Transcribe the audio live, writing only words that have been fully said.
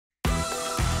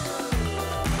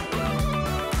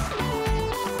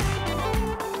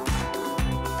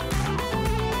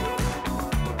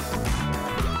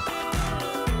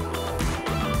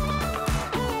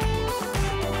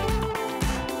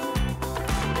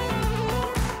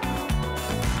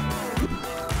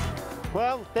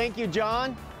Thank you,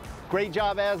 John. Great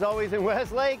job as always in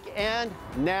Westlake. And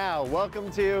now,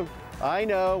 welcome to, I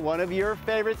know, one of your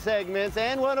favorite segments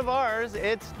and one of ours.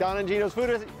 It's Don and Gino's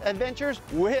Food Adventures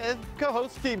with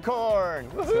co-host Steve Korn.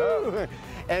 Woohoo!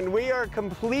 And we are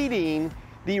completing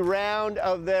the round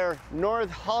of their North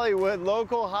Hollywood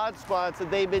local hotspots that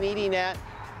they've been eating at.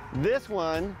 This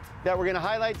one that we're going to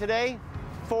highlight today,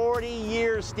 40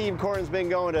 years Steve Korn's been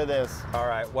going to this. All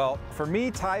right, well, for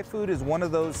me, Thai food is one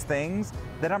of those things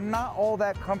that I'm not all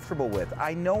that comfortable with.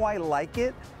 I know I like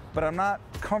it, but I'm not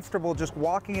comfortable just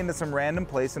walking into some random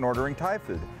place and ordering Thai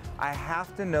food. I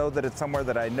have to know that it's somewhere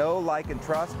that I know, like, and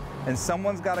trust, and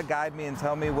someone's got to guide me and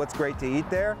tell me what's great to eat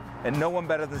there, and no one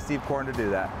better than Steve Korn to do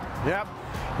that. Yep.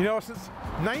 You know, since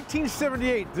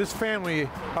 1978, this family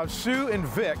of Sue and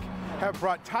Vic have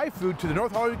brought Thai food to the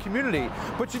North Hollywood community.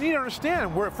 But you need to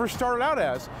understand where it first started out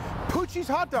as Poochie's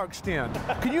hot dog stand.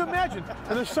 Can you imagine?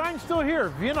 And the sign's still here,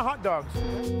 Vienna hot dogs.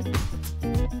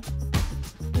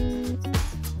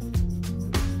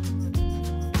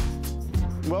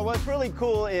 Well, what's really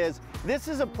cool is this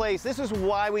is a place, this is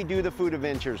why we do the food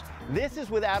adventures. This is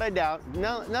without a doubt,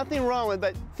 nothing wrong with it,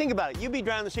 but think about it. You'd be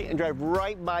driving the street and drive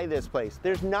right by this place.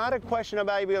 There's not a question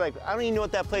about it. You'd be like, I don't even know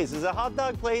what that place is. Is it a hot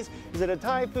dog place? Is it a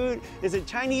Thai food? Is it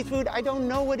Chinese food? I don't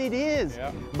know what it is.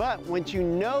 Yeah. But once you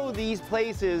know these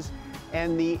places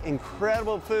and the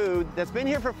incredible food that's been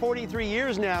here for 43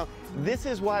 years now, this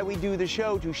is why we do the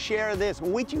show, to share this.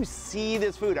 Wait till you see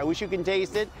this food. I wish you can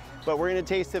taste it, but we're gonna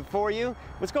taste it for you.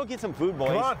 Let's go get some food, boys.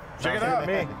 Come on, check it out.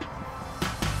 Me.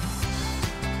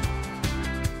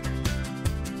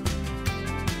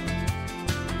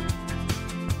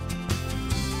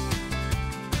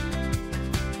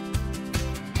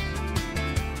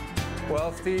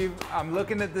 Well, Steve, I'm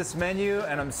looking at this menu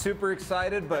and I'm super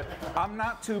excited, but I'm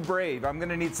not too brave. I'm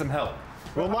gonna need some help.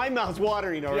 Well, my mouth's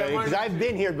watering already because I've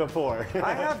been here before.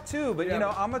 I have too, but you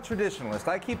know, I'm a traditionalist.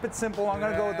 I keep it simple. I'm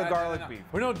gonna go with the garlic beef.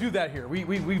 We don't do that here.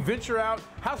 We venture out.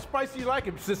 How spicy do you like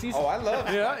it, sissies? Oh, I love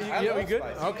it. Yeah, we good?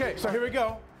 Spicy. Okay, so here we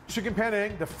go. Chicken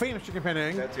Penang, the famous chicken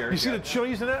Penang. That's yours. You see the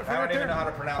chilies in it? I don't even know how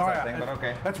to pronounce that thing, but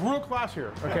okay. That's world class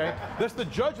here, okay? That's the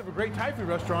judge of a great Thai food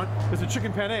restaurant, is the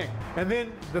chicken Penang. And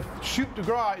then the chute de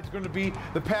gras is going to be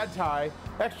the pad Thai,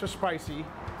 extra spicy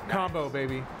combo,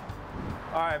 baby.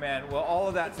 All right, man. Well, all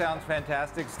of that sounds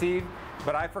fantastic, Steve,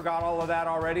 but I forgot all of that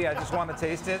already. I just want to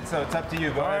taste it, so it's up to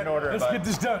you. Go ahead and order it. Let's get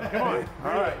this done. Come on.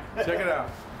 All right, check it out.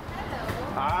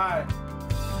 All right.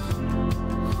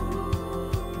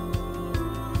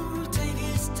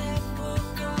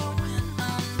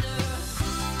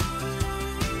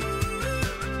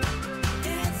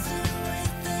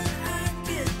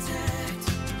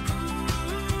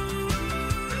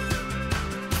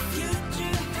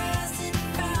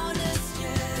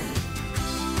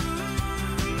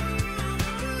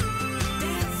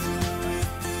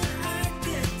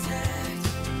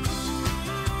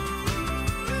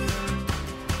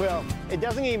 Well, it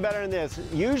doesn't get any better than this.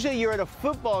 Usually you're at a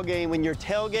football game when you're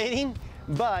tailgating,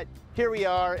 but here we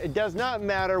are. It does not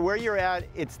matter where you're at.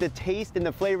 It's the taste and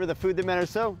the flavor of the food that matters.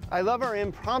 So I love our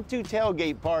impromptu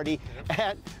tailgate party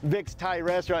at Vic's Thai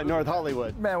restaurant in North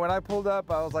Hollywood. Man, when I pulled up,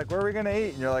 I was like, where are we gonna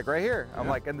eat? And you're like, right here. I'm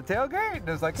like, in the tailgate? And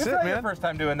it's like, it's not your first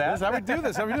time doing that. That's how we do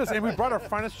this. How we do this. And we brought our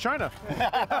finest china. You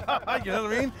know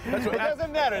what I mean? It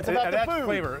doesn't matter. It's about the food.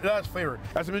 Flavor. That's flavor.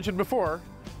 As I mentioned before,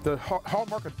 the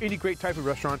hallmark of any great Thai food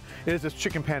restaurant is this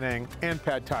chicken Penang and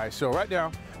pad Thai. So right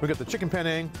now, we got the chicken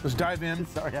Penang. Let's dive in.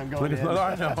 Sorry, I'm going in.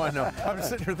 I know. I've been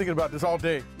sitting here thinking about this all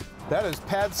day. That is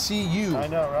pad CU. I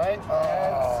know, right?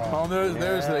 Oh,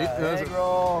 there's the egg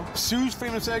roll. Sue's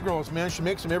famous egg rolls, man. She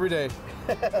makes them every day.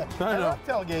 I know. love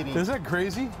tailgating. Isn't that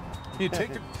crazy? You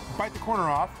bite the corner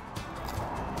off,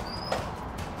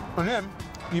 and then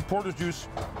you pour the juice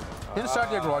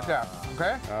inside the egg roll like that.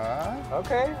 Okay?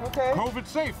 Okay. COVID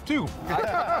safe, too.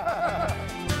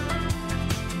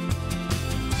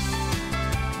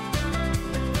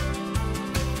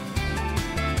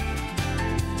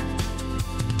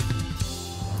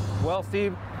 Well,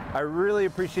 Steve, I really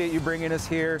appreciate you bringing us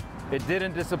here. It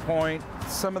didn't disappoint.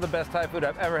 Some of the best Thai food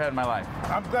I've ever had in my life.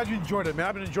 I'm glad you enjoyed it, man.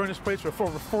 I've been enjoying this place for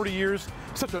over 40 years.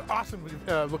 Such an awesome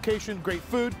location, great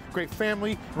food, great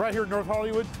family, right here in North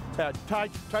Hollywood at Thai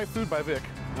Food by Vic.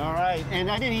 All right,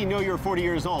 and I didn't even know you were 40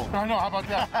 years old. I know, how about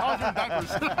that? I was in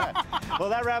diapers. Well,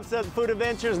 that wraps up Food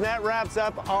Adventures, and that wraps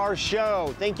up our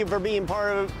show. Thank you for being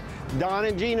part of Don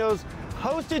and Gino's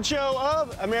hosted show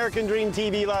of American Dream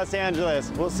TV Los Angeles.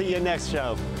 We'll see you next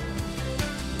show.